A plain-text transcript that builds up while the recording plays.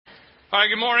All right,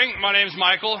 good morning. My name is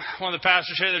Michael, one of the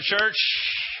pastors here at the church.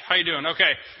 How you doing?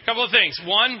 Okay, a couple of things.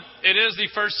 One, it is the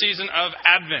first season of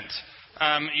Advent.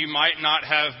 You might not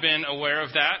have been aware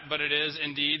of that, but it is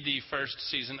indeed the first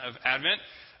season of Advent.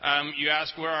 You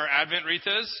ask where our Advent wreath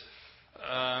is?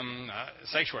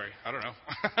 Sanctuary. I don't know.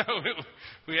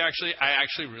 I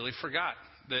actually really forgot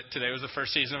that today was the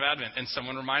first season of Advent, and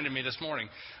someone reminded me this morning,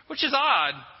 which is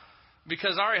odd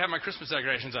because I already have my Christmas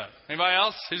decorations up. Anybody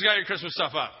else? Who's got your Christmas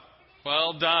stuff up?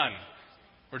 Well done.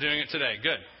 We're doing it today.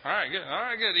 Good. All right,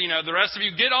 good. You know, the rest of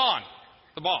you get on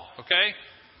the ball, okay?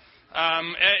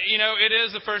 It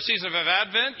is the first season of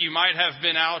Advent. You might have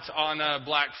been out on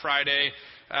Black Friday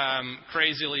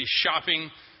crazily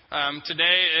shopping.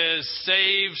 Today is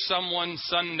Save Someone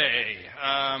Sunday,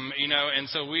 and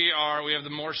so we have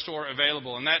the More Store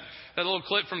available. And that little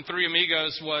clip from Three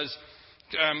Amigos was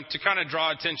to kind of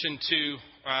draw attention to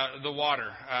the water,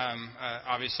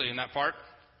 obviously, in that part.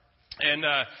 And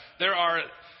there are,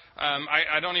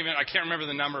 I can't remember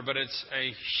the number, but it's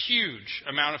a huge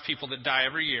amount of people that die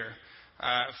every year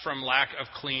from lack of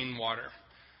clean water.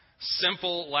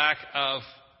 Simple lack of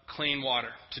clean water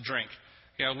to drink.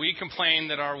 You know, we complain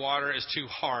that our water is too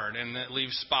hard and that it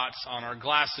leaves spots on our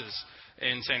glasses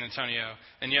in San Antonio.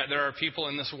 And yet there are people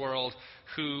in this world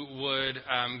who would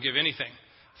give anything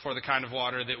for the kind of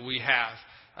water that we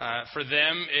have. For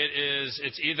them,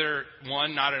 it's either,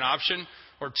 one, not an option,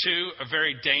 or two, a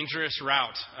very dangerous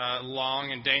route,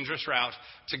 long and dangerous route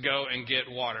to go and get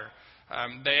water.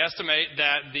 They estimate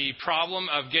that the problem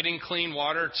of getting clean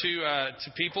water to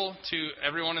people, to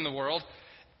everyone in the world,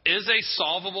 is a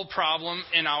solvable problem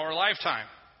in our lifetime.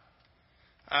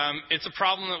 It's a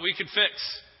problem that we could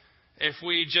fix if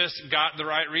we just got the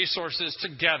right resources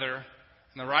together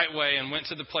in the right way and went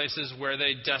to the places where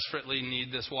they desperately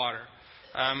need this water.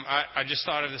 I just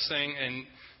thought of this thing, and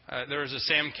there was a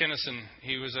Sam Kinison.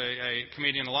 He was a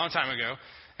comedian a long time ago,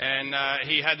 and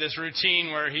he had this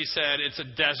routine where he said, it's a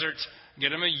desert,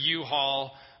 get him a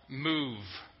U-Haul, move.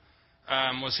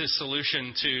 Was his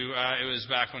solution to, it was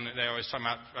back when they always talk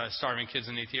about starving kids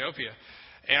in Ethiopia.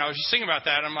 And I was just thinking about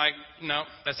that. I'm like, no,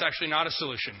 that's actually not a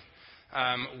solution.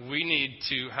 We need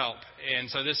to help. And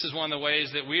so this is one of the ways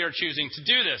that we are choosing to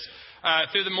do this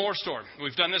through the More Store.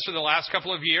 We've done this for the last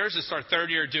couple of years. It's our third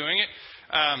year doing it.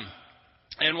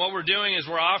 And what we're doing is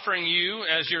we're offering you,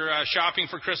 as you're shopping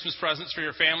for Christmas presents for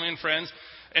your family and friends,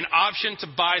 an option to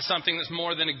buy something that's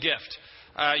more than a gift.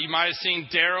 You might have seen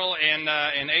Daryl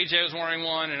and AJ was wearing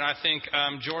one, and I think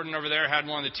Jordan over there had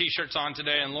one of the T-shirts on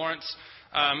today, and Lawrence,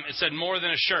 it said more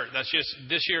than a shirt. That's just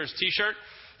this year's T-shirt.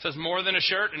 It says more than a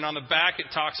shirt, and on the back it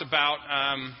talks about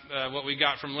what we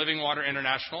got from Living Water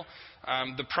International,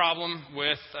 the problem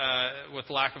with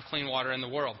lack of clean water in the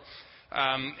world.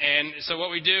 And so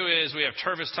what we do is we have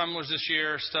Tervis tumblers this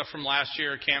year, stuff from last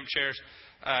year, camp chairs.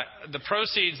 The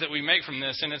proceeds that we make from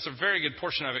this, and it's a very good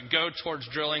portion of it, go towards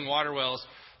drilling water wells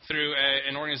through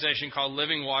an organization called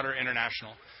Living Water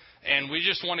International. And we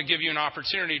just want to give you an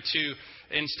opportunity to,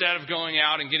 instead of going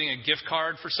out and getting a gift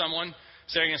card for someone,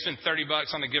 say you're going to spend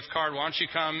 $30 on the gift card, why don't you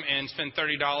come and spend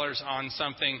 $30 on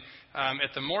something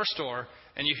at the More Store,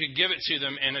 and you could give it to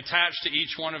them, and attached to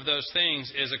each one of those things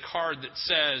is a card that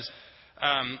says,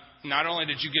 not only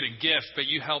did you get a gift, but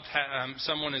you helped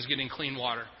someone is getting clean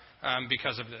water.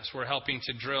 Because of this. We're helping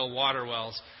to drill water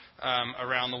wells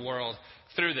around the world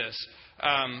through this.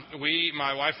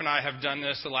 My wife and I have done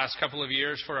this the last couple of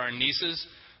years for our nieces.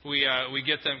 We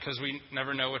get them because we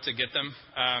never know what to get them.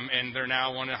 And they're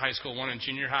now one in high school, one in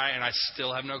junior high, and I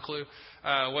still have no clue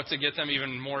what to get them,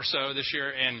 even more so this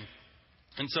year.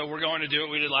 And so we're going to do what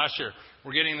we did last year.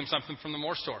 We're getting them something from the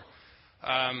More Store.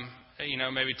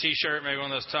 Maybe a T-shirt, maybe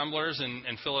one of those tumblers,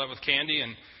 and fill it up with candy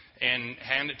and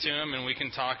hand it to them, and we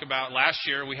can talk about, last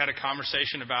year we had a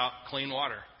conversation about clean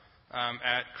water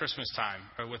at Christmas time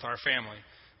with our family,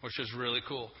 which was really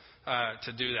cool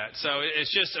to do that. So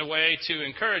it's just a way to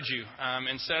encourage you.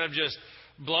 Instead of just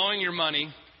blowing your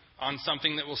money on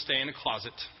something that will stay in a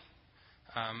closet,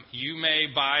 you may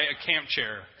buy a camp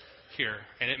chair here,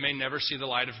 and it may never see the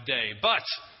light of day, but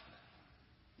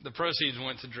the proceeds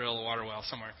went to drill a water well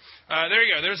somewhere. There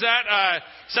you go. There's that.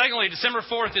 Secondly, December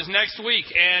 4th is next week,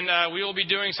 and we will be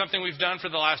doing something we've done for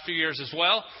the last few years as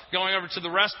well, going over to the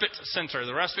Respite Center,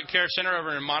 the Respite Care Center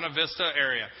over in Monte Vista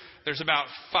area. There's about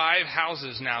 5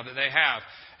 houses now that they have.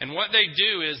 And what they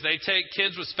do is they take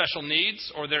kids with special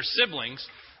needs or their siblings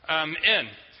in,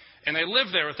 and they live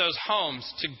there with those homes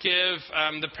to give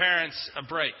the parents a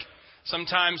break.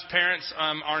 Sometimes parents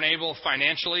aren't able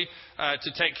financially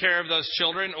to take care of those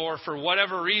children, or for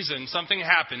whatever reason, something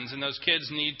happens and those kids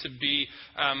need to be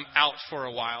out for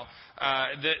a while.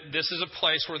 This is a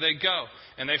place where they go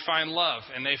and they find love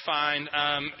and they find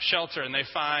shelter and they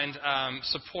find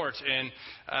support.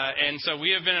 And so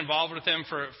we have been involved with them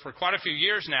for quite a few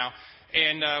years now.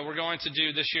 And we're going to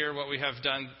do this year what we have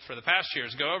done for the past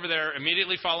years. Go over there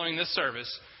immediately following this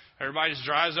service. Everybody just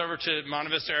drives over to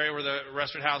Monte Vista area where the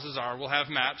respite houses are. We'll have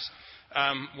maps.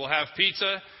 We'll have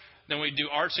pizza. Then we do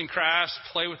arts and crafts,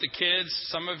 play with the kids.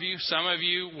 Some of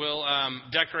you will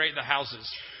decorate the houses.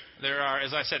 There are,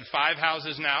 as I said, 5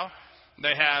 houses now.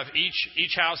 They have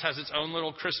each house has its own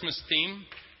little Christmas theme.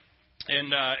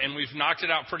 And we've knocked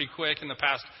it out pretty quick in the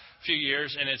past few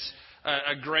years. And it's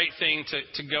a great thing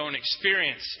to go and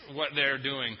experience what they're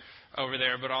doing over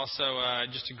there, but also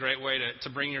just a great way to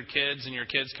bring your kids, and your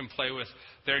kids can play with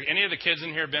any of the kids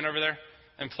in here been over there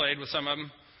and played with some of them?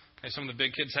 Okay, some of the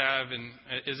big kids have, and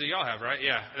Izzy, y'all have, right?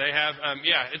 Yeah, they have.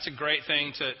 It's a great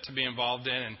thing to be involved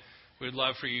in, and we'd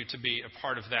love for you to be a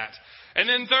part of that. And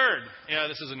then third,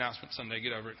 this is Announcement Sunday.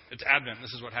 Get over it. It's Advent.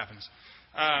 This is what happens.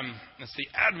 It's the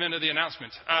advent of the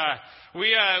announcement.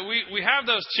 We have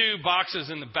those 2 boxes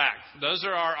in the back. Those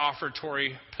are our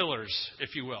offertory pillars,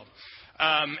 if you will.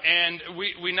 And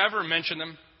we never mention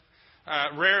them.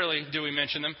 Rarely do we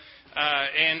mention them.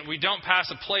 And we don't pass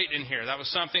a plate in here. That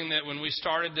was something that when we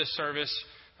started this service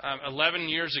 11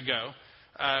 years ago,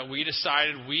 we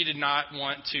decided we did not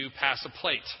want to pass a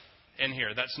plate in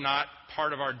here. That's not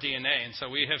part of our DNA. And so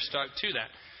we have stuck to that.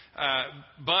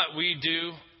 But we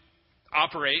do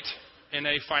operate in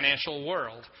a financial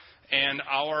world. And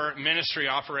our ministry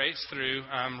operates through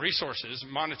resources,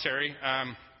 monetary.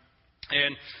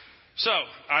 And so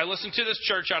I listen to this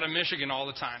church out of Michigan all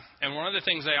the time. And one of the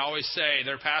things they always say,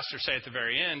 their pastors say at the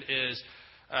very end, is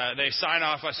they sign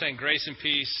off by saying, grace and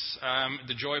peace,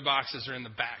 the joy boxes are in the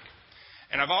back.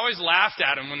 And I've always laughed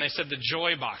at them when they said the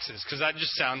joy boxes, because that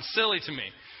just sounds silly to me.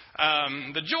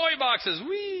 The joy boxes,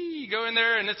 you go in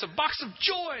there and it's a box of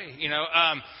joy.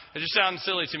 It just sounds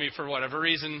silly to me for whatever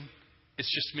reason.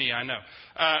 It's just me, I know.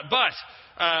 But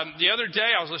the other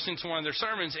day I was listening to one of their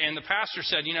sermons, and the pastor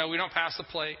said, we don't pass the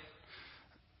plate.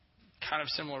 Kind of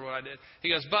similar to what I did. He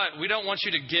goes, but we don't want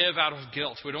you to give out of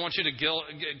guilt. We don't want you to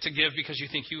give because you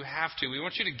think you have to. We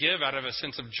want you to give out of a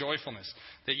sense of joyfulness,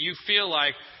 that you feel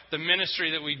like the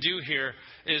ministry that we do here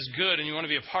is good and you want to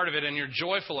be a part of it and you're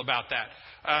joyful about that.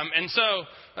 And so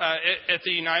at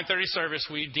the 9:30 service,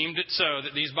 we deemed it so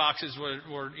that these boxes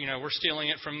we're stealing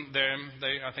it from them.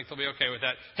 I think they'll be okay with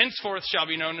that. Henceforth shall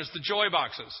be known as the joy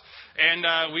boxes.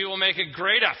 And we will make a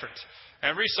great effort.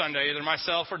 Every Sunday, either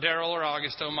myself or Daryl or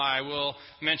August Omai will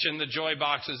mention the joy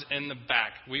boxes in the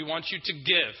back. We want you to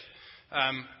give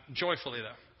joyfully,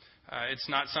 though. It's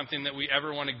not something that we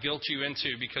ever want to guilt you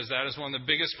into, because that is one of the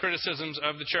biggest criticisms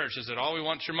of the church, is that all we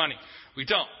want is your money. We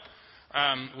don't.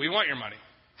 We want your money,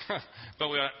 but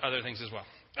we want other things as well.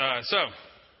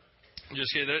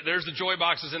 There's the joy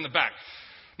boxes in the back.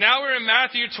 Now we're in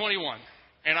Matthew 21.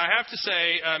 And I have to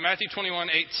say, Matthew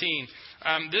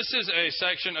 21:18, this is a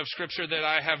section of Scripture that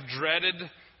I have dreaded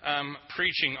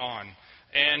preaching on.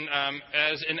 And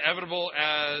as inevitable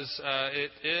as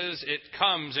it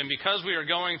comes. And because we are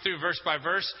going through verse by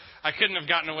verse, I couldn't have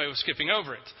gotten away with skipping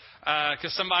over it.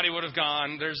 Because somebody would have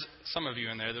gone, there's some of you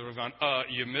in there that would have gone,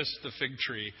 you missed the fig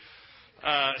tree.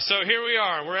 So here we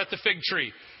are, we're at the fig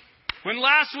tree. When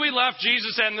last we left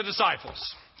Jesus and the disciples,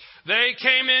 they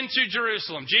came into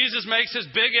Jerusalem. Jesus makes his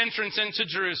big entrance into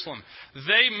Jerusalem.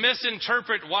 They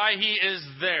misinterpret why he is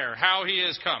there, how he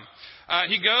has come.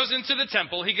 He goes into the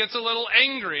temple. He gets a little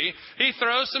angry. He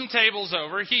throws some tables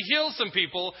over. He heals some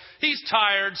people. He's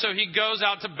tired, so he goes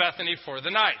out to Bethany for the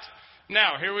night.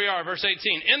 Now, here we are, verse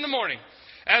 18. In the morning,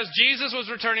 as Jesus was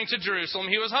returning to Jerusalem,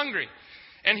 he was hungry,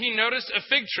 and he noticed a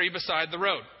fig tree beside the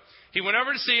road. He went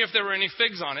over to see if there were any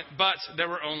figs on it, but there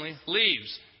were only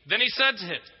leaves. Then he said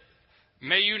to it,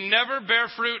 "May you never bear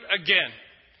fruit again."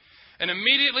 And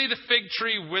immediately the fig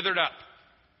tree withered up.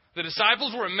 The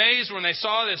disciples were amazed when they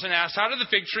saw this and asked, "How did the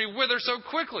fig tree wither so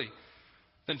quickly?"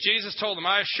 Then Jesus told them,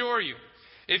 "I assure you,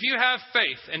 if you have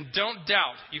faith and don't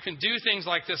doubt, you can do things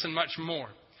like this and much more.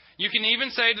 You can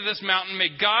even say to this mountain, 'May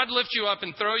God lift you up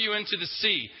and throw you into the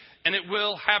sea,' and it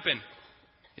will happen.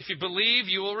 If you believe,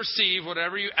 you will receive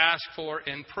whatever you ask for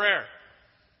in prayer."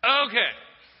 Okay.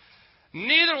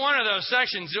 Neither one of those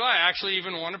sections do I actually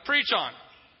even want to preach on.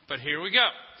 But here we go.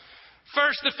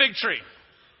 First, the fig tree.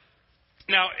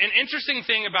 Now, an interesting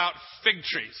thing about fig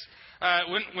trees.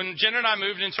 When Jen and I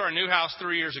moved into our new house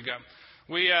 3 years ago,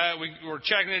 we were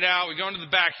checking it out. We go into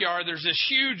the backyard. There's this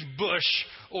huge bush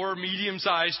or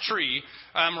medium-sized tree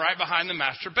right behind the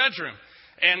master bedroom.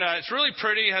 And it's really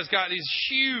pretty. It has got these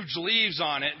huge leaves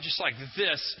on it, just like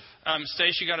this.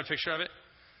 Stace, you got a picture of it?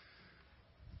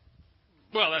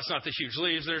 Well, that's not the huge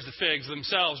leaves. There's the figs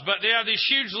themselves. But they have these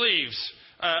huge leaves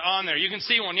on there. You can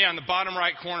see one, in the bottom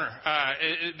right corner.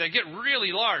 They get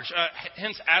really large.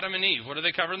 Hence Adam and Eve. What do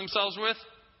they cover themselves with?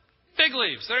 Fig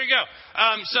leaves. There you go.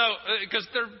 Because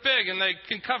they're big and they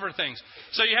can cover things.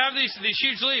 So you have these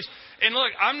huge leaves. And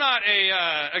look, I'm not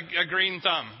a green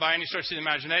thumb by any stretch of the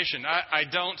imagination. I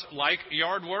don't like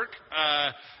yard work.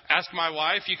 Ask my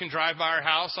wife. You can drive by our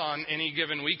house on any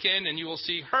given weekend and you will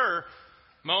see her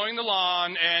mowing the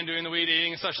lawn and doing the weed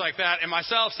eating and such like that. And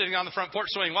myself sitting on the front porch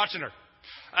swing watching her.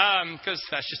 Because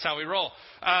that's just how we roll.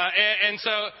 And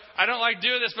so I don't like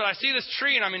doing this, but I see this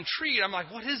tree and I'm intrigued. I'm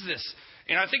like, what is this?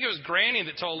 And I think it was Granny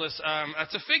that told us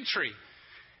that's a fig tree.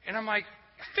 And I'm like,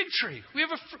 a fig tree?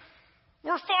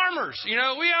 We're farmers. We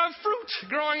have fruit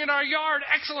growing in our yard.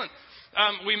 Excellent.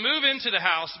 We move into the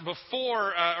house before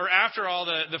or after all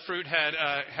the fruit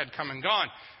had come and gone.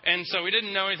 And so we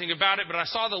didn't know anything about it, but I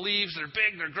saw the leaves. They're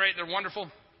big. They're great. They're wonderful.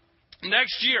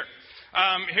 Next year,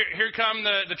 here come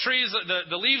the trees.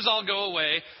 The leaves all go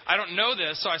away. I don't know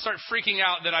this, so I start freaking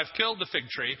out that I've killed the fig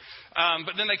tree.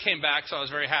 But then they came back, so I was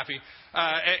very happy.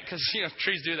 Because,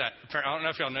 trees do that. I don't know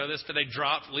if y'all know this, but they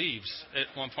drop leaves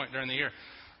at one point during the year.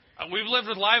 We've lived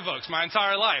with live oaks my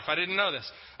entire life. I didn't know this.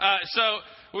 So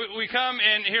we come,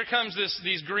 and here comes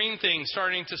these green things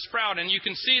starting to sprout, and you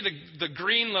can see the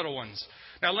green little ones.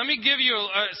 Now, let me give you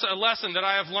a lesson that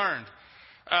I have learned.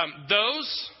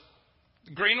 Those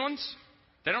green ones,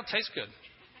 they don't taste good.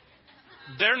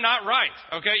 They're not right,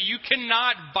 okay? You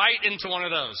cannot bite into one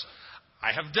of those.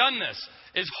 I have done this.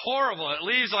 It's horrible. It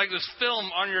leaves like this film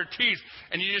on your teeth,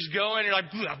 and you just go in and you're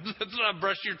like, blah, blah, blah,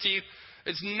 brush your teeth.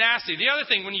 It's nasty. The other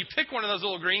thing, when you pick one of those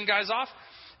little green guys off,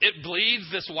 it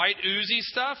bleeds this white oozy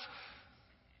stuff.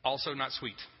 Also not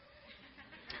sweet.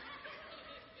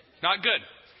 Not good.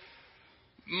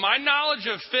 My knowledge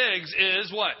of figs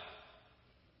is what?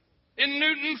 In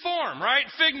Newton form, right?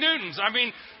 Fig Newtons. I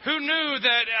mean, who knew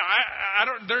that?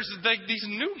 There's these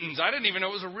Newtons. I didn't even know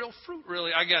it was a real fruit,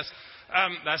 really, I guess.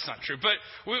 That's not true. But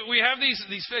we have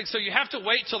these figs, so you have to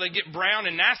wait till they get brown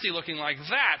and nasty looking like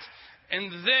that. And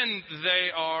then they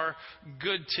are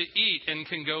good to eat and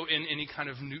can go in any kind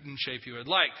of Newton shape you would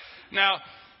like. Now,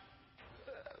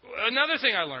 another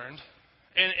thing I learned,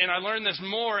 and I learned this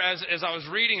more as I was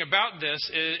reading about this,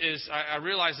 is I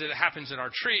realized that it happens in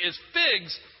our tree, is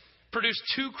figs produce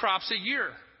 2 crops a year.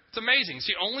 It's amazing. It's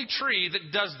the only tree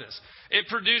that does this. It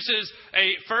produces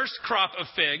a first crop of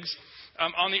figs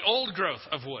on the old growth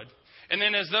of wood. And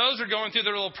then as those are going through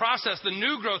their little process, the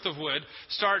new growth of wood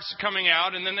starts coming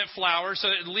out, and then it flowers. So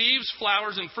it leaves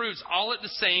flowers and fruits all at the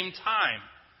same time,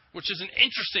 which is an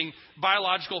interesting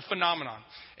biological phenomenon.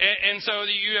 And so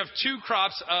you have 2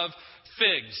 crops of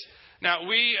figs. Now,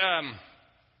 we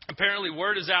apparently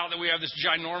word is out that we have this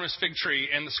ginormous fig tree,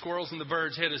 and the squirrels and the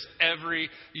birds hit us every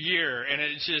year. And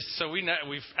it's just, so we've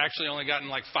actually only gotten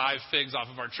like 5 figs off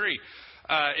of our tree.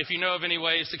 If you know of any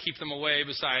ways to keep them away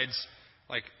besides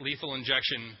like lethal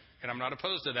injection, and I'm not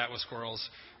opposed to that with squirrels,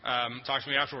 talk to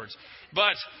me afterwards.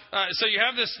 But so you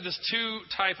have this 2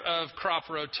 type of crop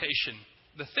rotation.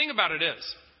 The thing about it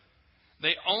is,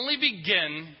 they only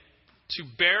begin to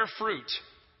bear fruit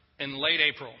in late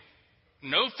April.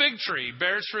 No fig tree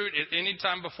bears fruit at any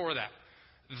time before that.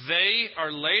 They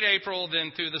are late April,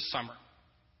 then through the summer.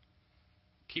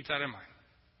 Keep that in mind.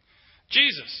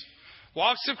 Jesus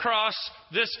walks across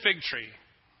this fig tree,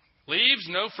 leaves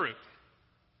no fruit.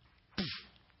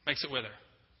 Makes it wither.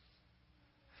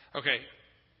 Okay,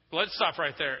 let's stop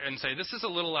right there and say this is a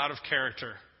little out of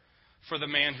character for the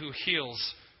man who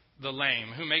heals the lame,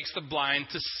 who makes the blind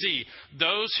to see.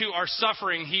 Those who are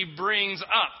suffering, he brings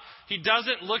up. He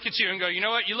doesn't look at you and go, you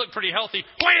know what, you look pretty healthy.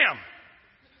 Wham!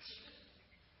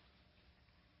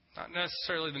 Not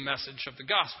necessarily the message of the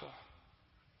gospel.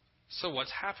 So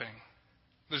what's happening?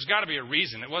 There's got to be a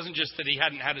reason. It wasn't just that he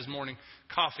hadn't had his morning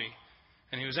coffee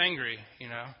and he was angry, There's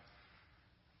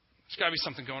got to be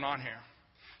something going on here.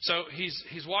 So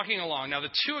he's walking along. Now, the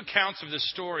 2 accounts of this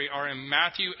story are in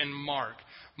Matthew and Mark.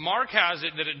 Mark has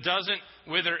it that it doesn't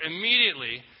wither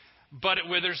immediately, but it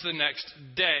withers the next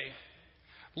day.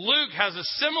 Luke has a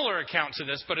similar account to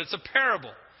this, but it's a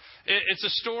parable. It's a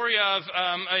story of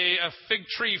a fig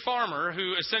tree farmer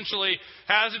who essentially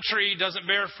has a tree, doesn't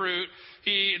bear fruit.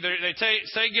 They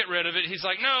say get rid of it. He's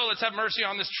like, no, let's have mercy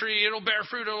on this tree. It'll bear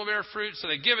fruit. It'll bear fruit. So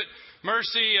they give it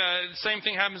mercy. Same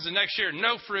thing happens the next year.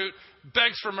 No fruit.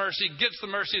 Begs for mercy. Gets the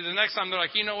mercy. The next time they're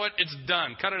like, you know what? It's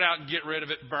done. Cut it out. Get rid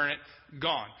of it. Burn it.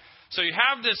 Gone. So you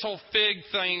have this whole fig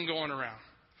thing going around.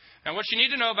 Now, what you need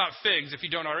to know about figs, if you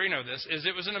don't already know this, is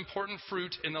it was an important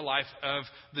fruit in the life of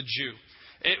the Jew.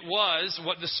 It was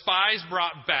what the spies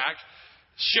brought back,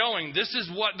 showing this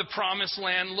is what the promised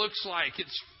land looks like.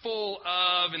 It's full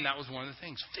of, and that was one of the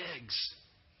things, figs.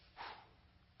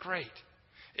 Great.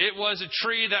 It was a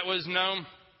tree that was known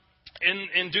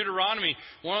in Deuteronomy.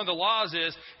 One of the laws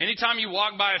is, anytime you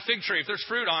walk by a fig tree, if there's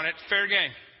fruit on it, fair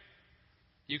game.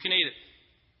 You can eat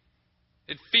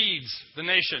it. It feeds the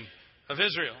nation of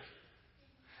Israel.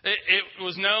 It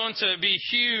was known to be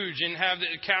huge and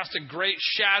cast a great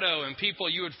shadow, and people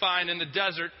you would find in the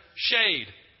desert shade.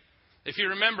 If you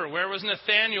remember, where was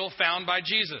Nathanael found by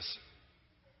Jesus?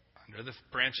 Under the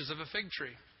branches of a fig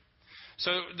tree.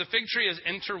 So the fig tree is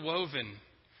interwoven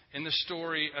in the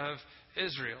story of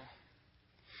Israel.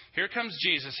 Here comes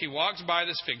Jesus. He walks by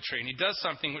this fig tree, and he does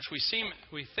something which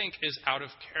we think is out of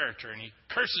character, and he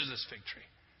curses this fig tree.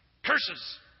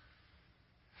 Curses!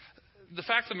 The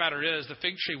fact of the matter is, the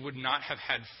fig tree would not have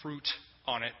had fruit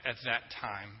on it at that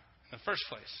time in the first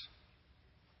place.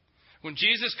 When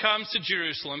Jesus comes to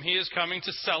Jerusalem, he is coming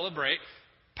to celebrate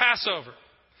Passover.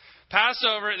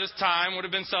 Passover at this time would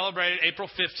have been celebrated April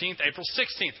 15th, April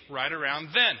 16th, right around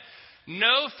then.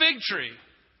 No fig tree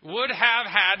would have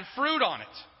had fruit on it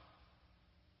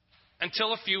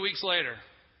until a few weeks later.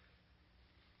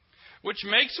 Which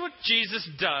makes what Jesus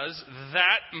does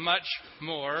that much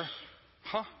more,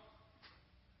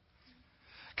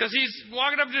 Because he's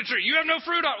walking up to the tree. You have no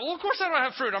fruit on it. Well, of course I don't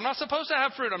have fruit. I'm not supposed to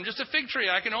have fruit. I'm just a fig tree.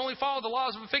 I can only follow the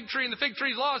laws of a fig tree. And the fig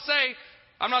tree's laws say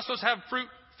I'm not supposed to have fruit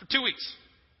for 2 weeks.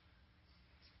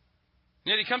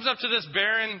 Yet he comes up to this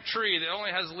barren tree that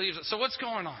only has leaves. So what's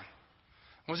going on?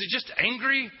 Was he just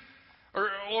angry?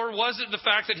 Or was it the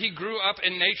fact that he grew up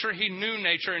in nature, he knew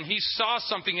nature, and he saw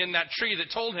something in that tree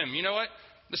that told him, you know what?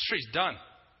 This tree's done.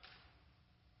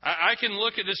 I can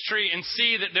look at this tree and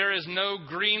see that there is no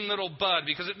green little bud.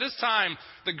 Because at this time,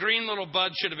 the green little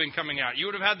bud should have been coming out. You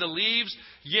would have had the leaves,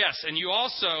 yes. And you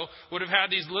also would have had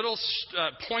these little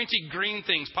pointy green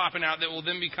things popping out that will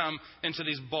then become into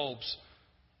these bulbs.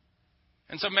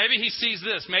 And so maybe he sees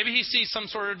this. Maybe he sees some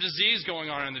sort of disease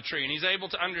going on in the tree. And he's able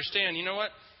to understand, you know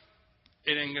what?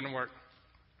 It ain't going to work.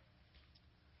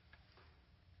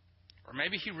 Or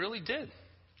maybe he really did.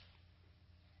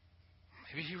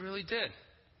 Maybe he really did.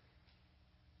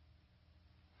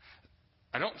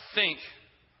 I don't think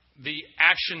the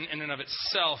action in and of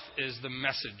itself is the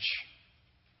message.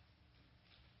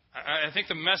 I think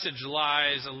the message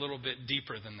lies a little bit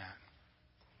deeper than that.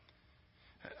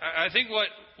 I think what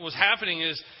was happening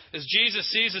is Jesus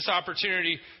sees this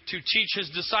opportunity to teach his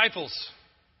disciples,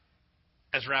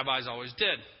 as rabbis always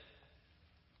did.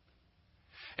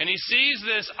 And he sees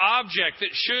this object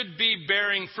that should be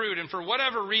bearing fruit, and for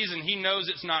whatever reason, he knows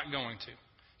it's not going to.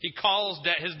 He calls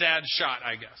his dad's shot,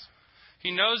 I guess. He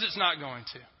knows it's not going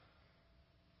to.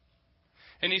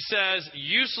 And he says,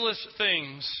 useless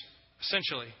things,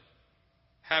 essentially,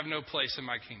 have no place in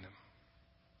my kingdom.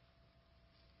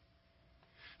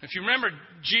 If you remember,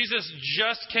 Jesus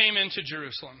just came into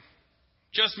Jerusalem.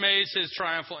 Just made his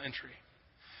triumphal entry.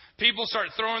 People start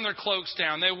throwing their cloaks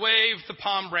down. They wave the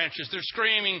palm branches. They're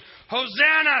screaming,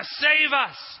 Hosanna, save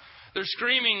us! They're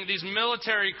screaming these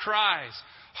military cries.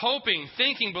 Hoping,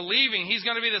 thinking, believing he's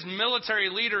going to be this military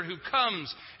leader who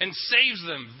comes and saves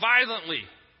them violently.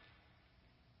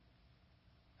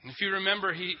 And if you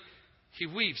remember, he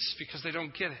weeps because they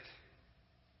don't get it.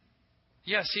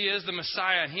 Yes, he is the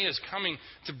Messiah and he is coming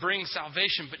to bring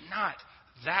salvation, but not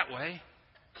that way.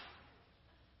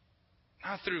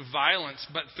 Not through violence,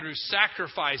 but through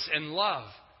sacrifice and love.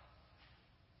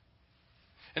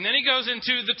 And then he goes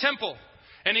into the temple.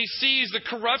 And he sees the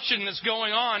corruption that's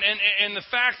going on and the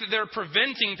fact that they're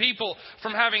preventing people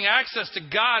from having access to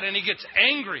God. And he gets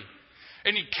angry.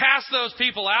 And he casts those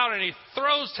people out and he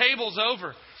throws tables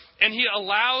over. And he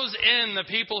allows in the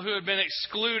people who had been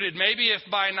excluded, maybe if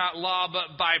by not law,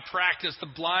 but by practice, the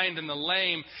blind and the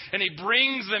lame. And he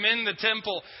brings them in the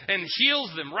temple and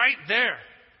heals them right there.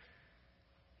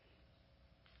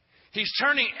 He's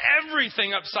turning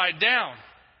everything upside down.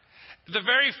 The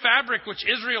very fabric which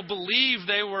Israel believed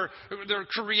they're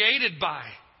created by.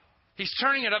 He's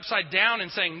turning it upside down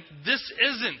and saying, this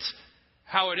isn't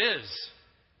how it is.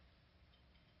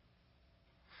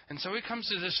 And so he comes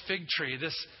to this fig tree,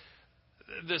 this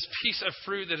this piece of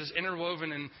fruit that is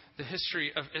interwoven in the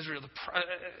history of Israel,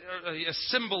 a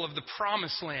symbol of the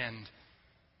promised land.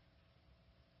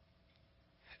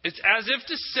 It's as if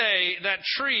to say that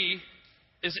tree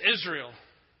is Israel,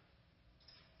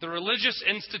 the religious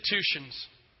institutions,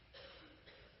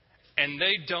 and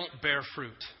they don't bear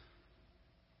fruit.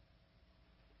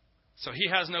 So he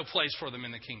has no place for them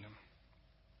in the kingdom.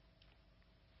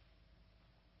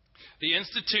 The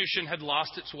institution had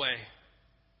lost its way.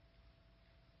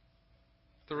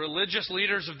 The religious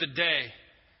leaders of the day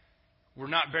were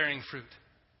not bearing fruit.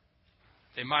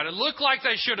 They might have looked like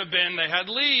they should have been. They had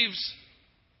leaves.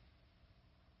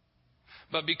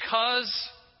 But because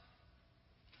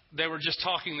they were just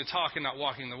talking the talk and not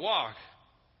walking the walk,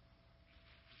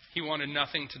 he wanted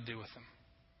nothing to do with them.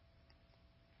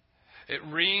 It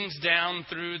rings down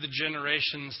through the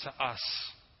generations to us.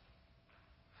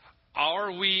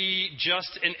 Are we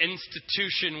just an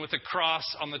institution with a cross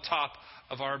on the top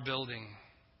of our building?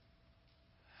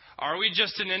 Are we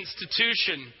just an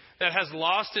institution that has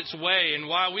lost its way? And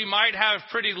while we might have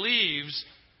pretty leaves,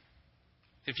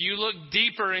 if you look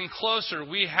deeper and closer,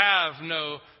 we have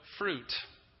no fruit.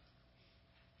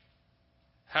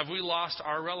 Have we lost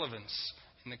our relevance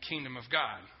in the kingdom of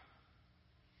God?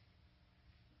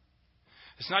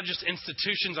 It's not just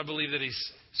institutions, I believe, that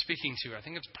he's speaking to. I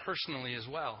think it's personally as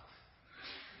well.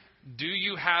 Do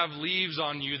you have leaves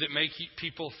on you that make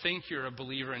people think you're a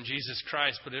believer in Jesus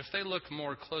Christ, but if they look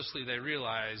more closely, they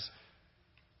realize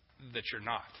that you're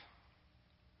not?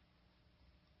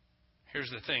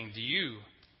 Here's the thing. Do you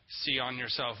see on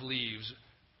yourself leaves,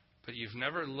 but you've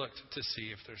never looked to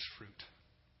see if there's fruit?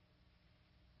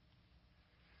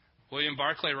 William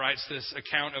Barclay writes this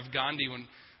account of Gandhi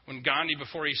when Gandhi,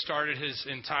 before he started his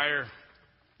entire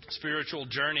spiritual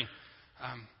journey,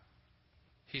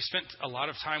 he spent a lot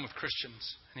of time with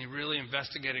Christians, and he really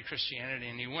investigated Christianity,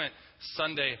 and he went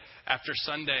Sunday after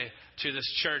Sunday to this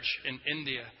church in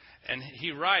India. And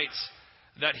he writes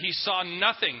that he saw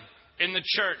nothing in the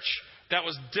church that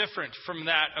was different from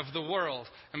that of the world.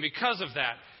 And because of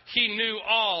that, he knew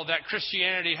all that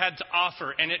Christianity had to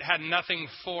offer, and it had nothing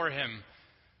for him.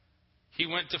 He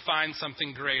went to find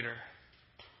something greater.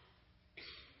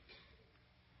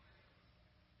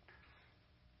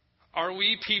 Are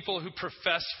we people who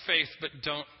profess faith but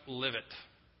don't live it?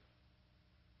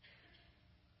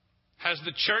 Has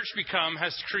the church become,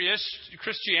 has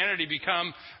Christianity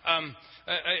become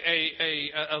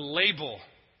a label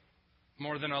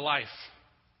more than a life?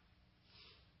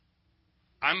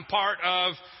 I'm part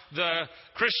of the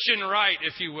Christian right,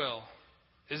 if you will.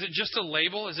 Is it just a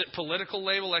label? Is it political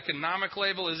label, economic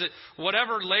label? Is it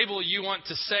whatever label you want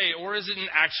to say? Or is it an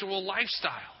actual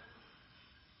lifestyle?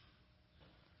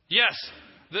 Yes,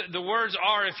 the words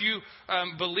are, if you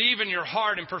believe in your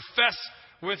heart and profess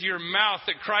with your mouth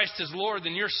that Christ is Lord,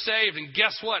 then you're saved. And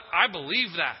guess what? I believe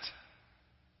that.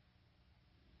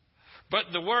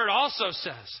 But the word also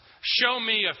says, show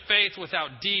me a faith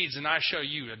without deeds, and I show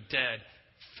you a dead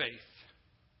faith.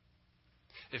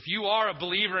 If you are a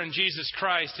believer in Jesus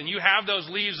Christ and you have those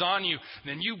leaves on you,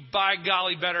 then you, by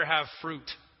golly, better have fruit.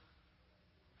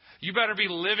 You better be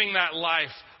living that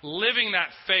life, living that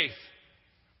faith,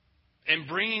 and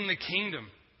bringing the kingdom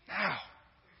now.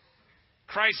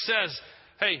 Christ says,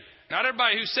 hey, not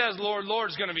everybody who says, Lord,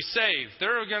 Lord, is going to be saved.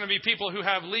 There are going to be people who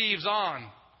have leaves on,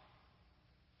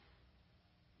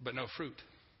 but no fruit.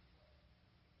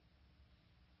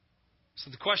 So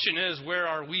the question is, where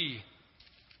are we?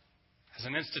 As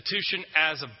an institution,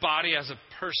 as a body, as a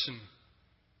person.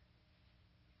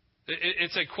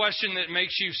 It's a question that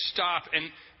makes you stop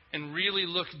and really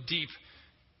look deep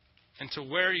into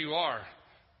where you are.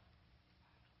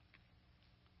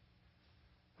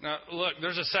 Now, look,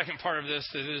 there's a second part of this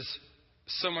that is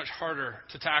so much harder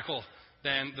to tackle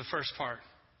than the first part.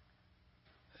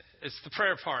 It's the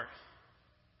prayer part.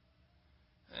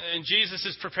 And Jesus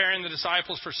is preparing the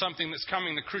disciples for something that's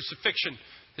coming, the crucifixion,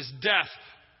 his death,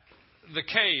 the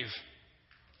cave.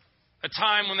 A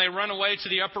time when they run away to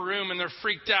the upper room and they're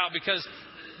freaked out because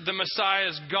the Messiah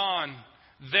is gone.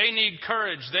 They need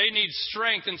courage. They need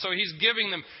strength. And so he's giving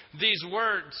them these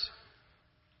words.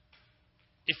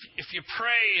 If you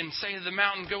pray and say to the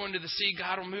mountain, go into the sea,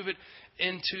 God will move it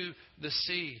into the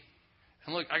sea.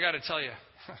 And look, I got to tell you,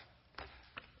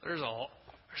 there's a lot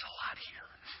here.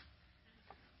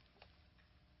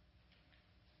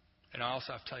 And I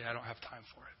also have to tell you, I don't have time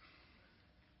for it.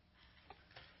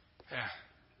 Yeah,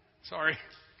 sorry.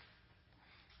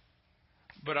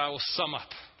 But I will sum up.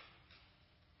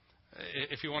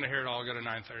 If you want to hear it all, go to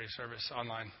 9:30 service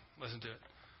online. Listen to it.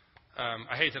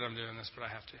 I hate that I'm doing this, but I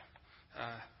have to.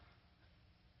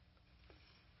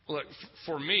 Look,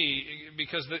 for me,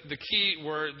 because the key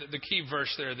word, the key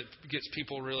verse there that gets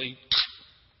people really,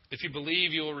 if you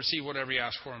believe, you will receive whatever you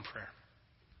ask for in prayer.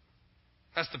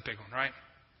 That's the big one, right?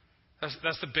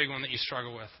 That's the big one that you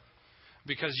struggle with.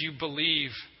 Because you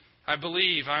believe, I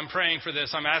believe, I'm praying for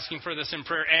this, I'm asking for this in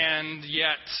prayer, and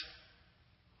yet,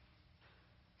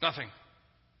 nothing.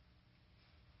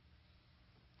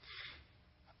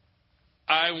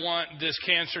 I want this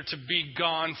cancer to be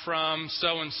gone from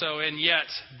so-and-so, and yet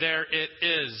there it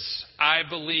is. I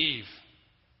believe.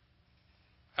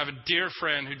 I have a dear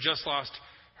friend who just lost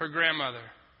her grandmother,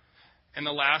 and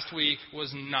the last week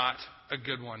was not a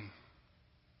good one.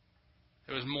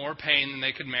 It was more pain than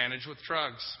they could manage with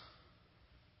drugs.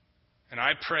 And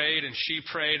I prayed, and she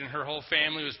prayed, and her whole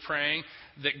family was praying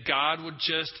that God would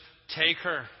just take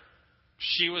her.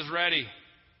 She was ready.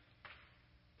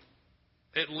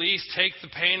 At least take the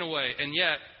pain away. And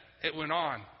yet, it went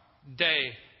on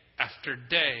day after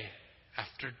day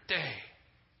after day.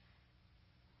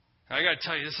 And I got to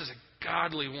tell you, this is a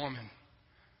godly woman.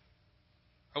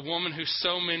 A woman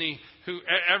who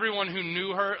everyone who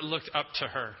knew her looked up to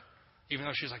her, even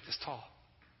though she was like this tall.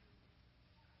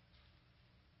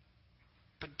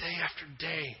 But day after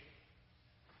day.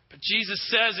 But Jesus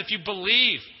says, if you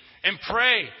believe and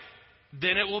pray,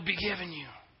 then it will be given you.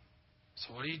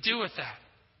 So what do you do with that?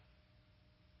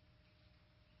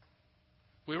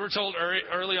 We were told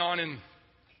early on in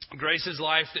Grace's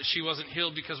life that she wasn't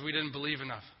healed because we didn't believe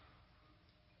enough.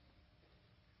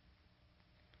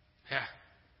 Yeah.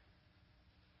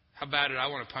 How bad did I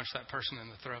want to punch that person in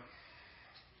the throat?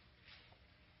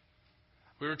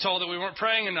 We were told that we weren't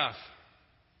praying enough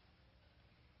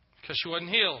because she wasn't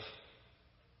healed.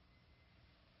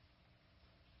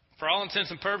 For all intents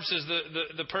and purposes,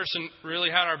 the person really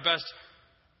had our best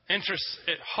interests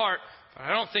at heart, but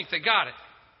I don't think they got it.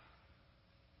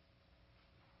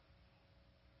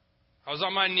 I was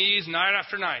on my knees night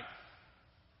after night,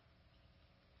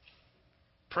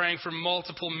 praying for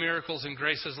multiple miracles in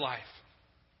Grace's life.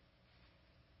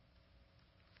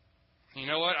 You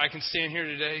know what? I can stand here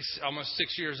today, almost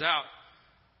 6 years out,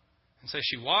 and say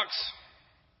she walks,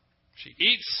 she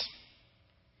eats.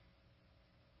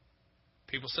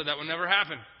 People said that would never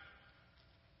happen.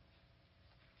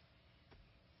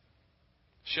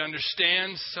 She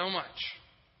understands so much,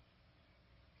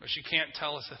 but she can't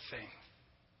tell us a thing.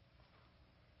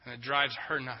 And it drives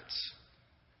her nuts,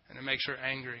 and it makes her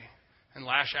angry and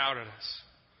lash out at us.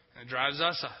 And it drives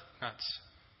us nuts,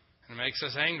 and it makes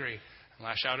us angry and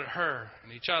lash out at her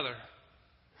and each other.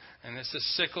 And it's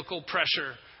this cyclical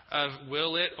pressure of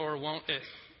will it or won't it?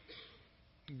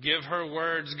 Give her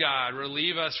words, God.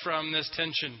 Relieve us from this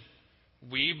tension.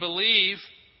 We believe.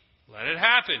 Let it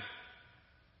happen.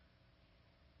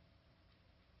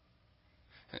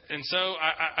 And so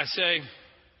I say,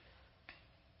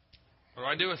 what do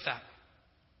I do with that?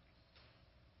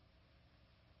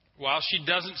 While she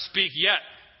doesn't speak yet,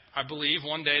 I believe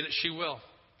one day that she will.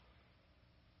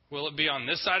 Will it be on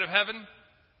this side of heaven?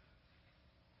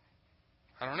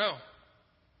 I don't know.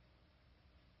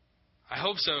 I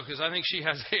hope so, because I think she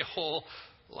has a whole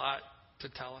lot to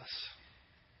tell us.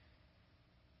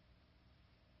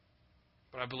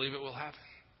 But I believe it will happen.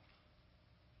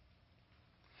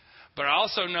 But I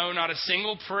also know not a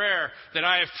single prayer that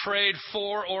I have prayed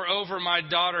for or over my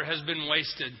daughter has been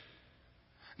wasted.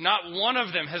 Not one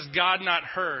of them has God not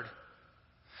heard.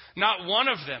 Not one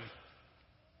of them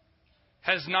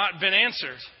has not been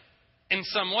answered in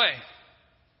some way.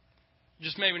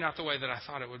 Just maybe not the way that I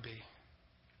thought it would be.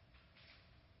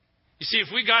 You see, if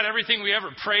we got everything we ever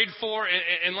prayed for,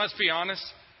 and let's be honest,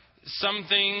 some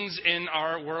things in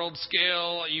our world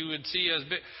scale you would see as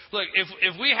big. Look,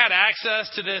 if we had access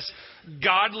to this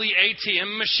godly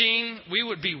ATM machine, we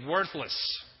would be worthless.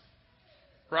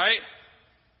 Right?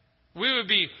 We would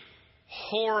be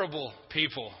horrible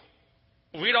people.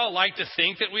 We'd all like to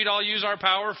think that we'd all use our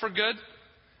power for good.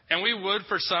 And we would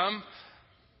for some.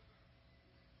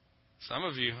 Some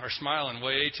of you are smiling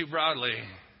way too broadly.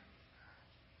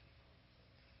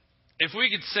 If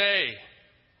we could say,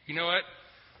 you know what?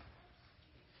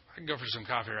 I can go for some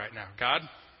coffee right now. God?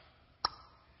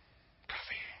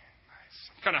 Coffee. Nice.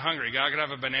 I'm kind of hungry. God, could I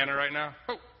have a banana right now?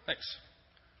 Oh, thanks.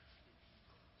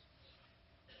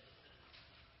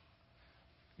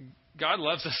 God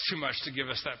loves us too much to give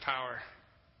us that power.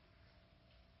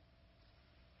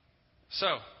 So,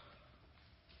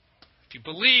 if you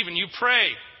believe and you pray,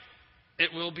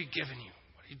 it will be given you.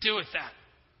 What do you do with that?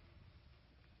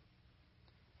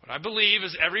 What I believe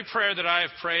is every prayer that I have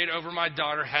prayed over my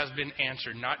daughter has been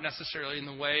answered. Not necessarily in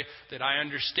the way that I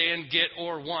understand, get,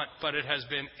 or want, but it has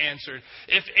been answered.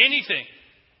 If anything,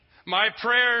 my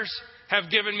prayers have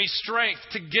given me strength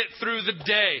to get through the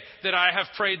day that I have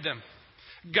prayed them.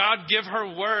 God, give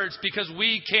her words because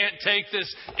we can't take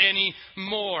this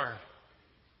anymore.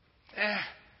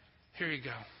 Here you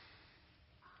go.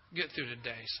 Get through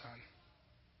today, son.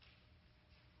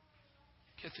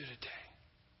 Get through today.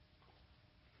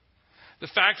 The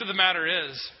fact of the matter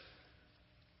is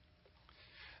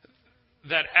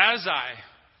that as I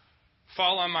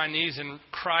fall on my knees and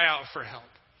cry out for help,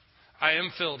 I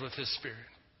am filled with His Spirit.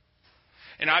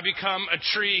 And I become a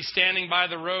tree standing by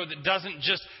the road that doesn't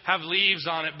just have leaves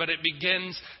on it, but it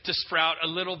begins to sprout a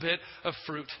little bit of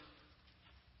fruit.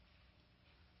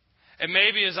 And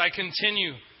maybe as I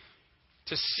continue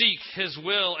to seek His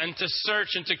will and to search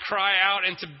and to cry out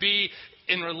and to be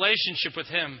in relationship with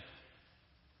Him,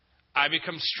 I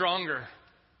become stronger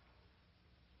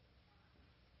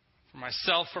for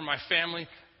myself, for my family,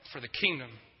 for the kingdom.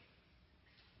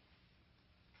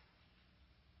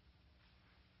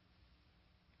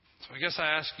 So I guess I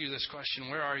ask you this question: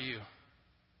 where are you?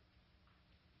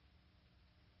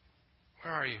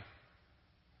 Where are you?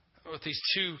 With these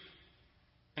two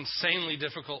insanely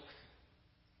difficult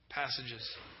passages.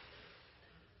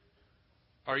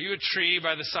 Are you a tree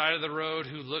by the side of the road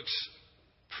who looks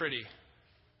pretty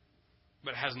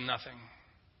but has nothing?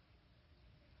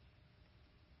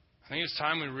 I think it's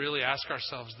time we really ask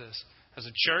ourselves this. As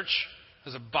a church,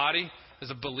 as a body, as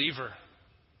a believer.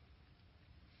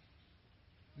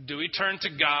 Do we turn to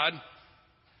God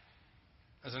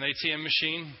as an ATM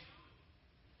machine?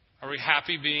 Are we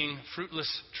happy being fruitless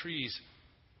trees?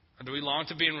 Or do we long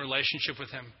to be in relationship with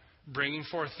Him, bringing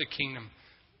forth the kingdom,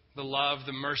 the love,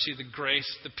 the mercy, the grace,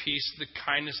 the peace, the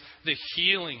kindness, the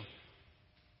healing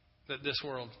that this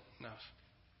world knows?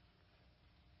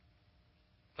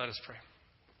 Let us pray.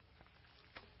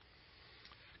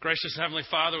 Gracious Heavenly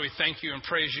Father, we thank You and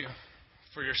praise You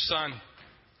for Your Son.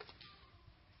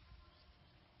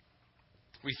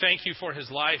 We thank You for His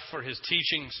life, for His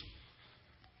teachings.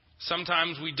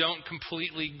 Sometimes we don't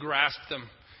completely grasp them,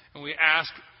 and we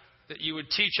ask that You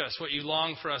would teach us what You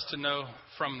long for us to know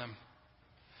from them.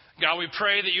 God, we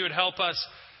pray that You would help us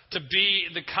to be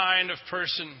the kind of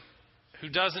person who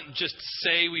doesn't just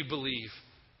say we believe,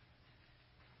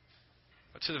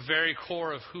 but to the very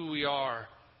core of who we are,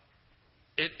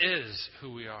 it is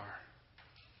who we are.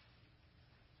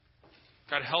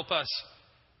 God, help us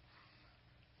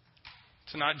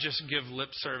to not just give lip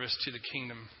service to the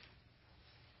kingdom,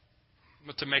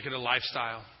 but to make it a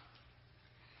lifestyle.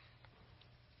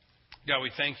 God,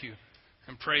 we thank You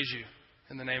and praise You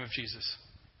in the name of Jesus.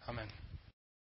 Amen.